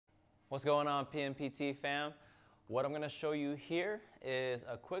What's going on, PMPT fam? What I'm going to show you here is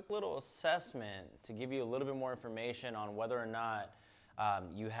a quick little assessment to give you a little bit more information on whether or not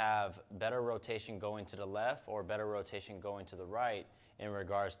you have better rotation going to the left or better rotation going to the right in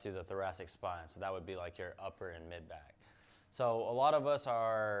regards to the thoracic spine. So that would be like your upper and mid back. So a lot of us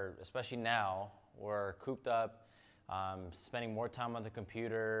are, especially now, we're cooped up, spending more time on the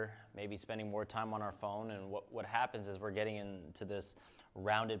computer, maybe spending more time on our phone, and what happens is we're getting into this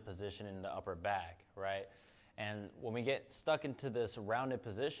rounded position in the upper back, right? And when we get stuck into this rounded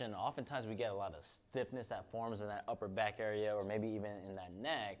position, oftentimes we get a lot of stiffness that forms in that upper back area or maybe even in that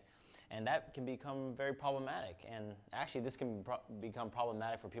neck, and that can become very problematic. And actually this can become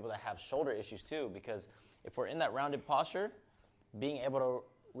problematic for people that have shoulder issues too, because if we're in that rounded posture, being able to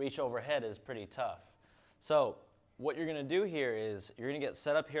reach overhead is pretty tough. So what you're gonna do here is you're gonna get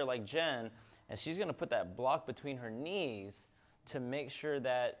set up here like Jen, and she's gonna put that block between her knees to make sure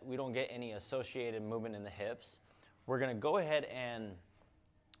that we don't get any associated movement in the hips. We're gonna go ahead and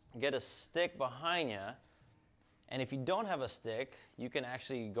get a stick behind you, and if you don't have a stick, you can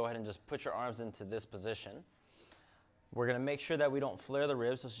actually go ahead and just put your arms into this position. We're gonna make sure that we don't flare the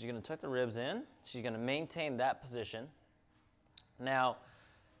ribs, so she's gonna tuck the ribs in. She's gonna maintain that position. Now,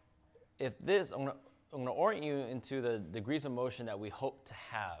 if this, I'm gonna orient you into the degrees of motion that we hope to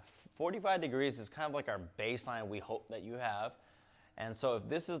have. 45 degrees is kind of like our baseline we hope that you have. And so if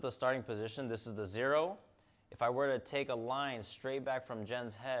this is the starting position, this is the 0. If I were to take a line straight back from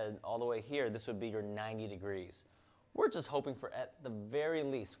Jen's head all the way here, this would be your 90 degrees. We're just hoping for at the very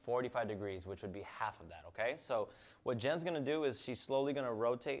least 45 degrees, which would be half of that, okay? So what Jen's gonna do is she's slowly gonna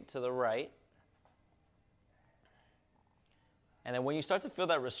rotate to the right. And then when you start to feel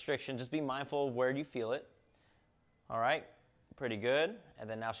that restriction, just be mindful of where you feel it. All right, pretty good. And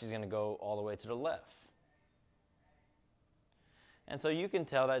then now she's gonna go all the way to the left. And so you can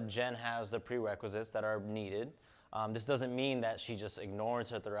tell that Jen has the prerequisites that are needed. This doesn't mean that she just ignores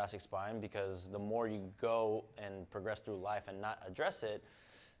her thoracic spine, because the more you go and progress through life and not address it,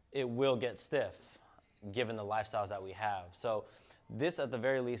 it will get stiff given the lifestyles that we have. So this at the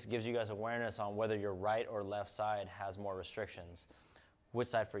very least gives you guys awareness on whether your right or left side has more restrictions. Which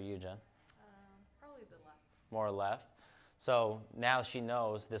side for you, Jen? Probably the left. More left. So now she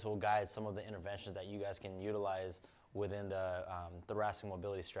knows this will guide some of the interventions that you guys can utilize within the thoracic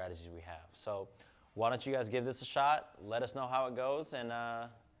mobility strategies we have. So why don't you guys give this a shot, let us know how it goes, and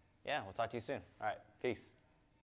yeah, we'll talk to you soon. All right, peace.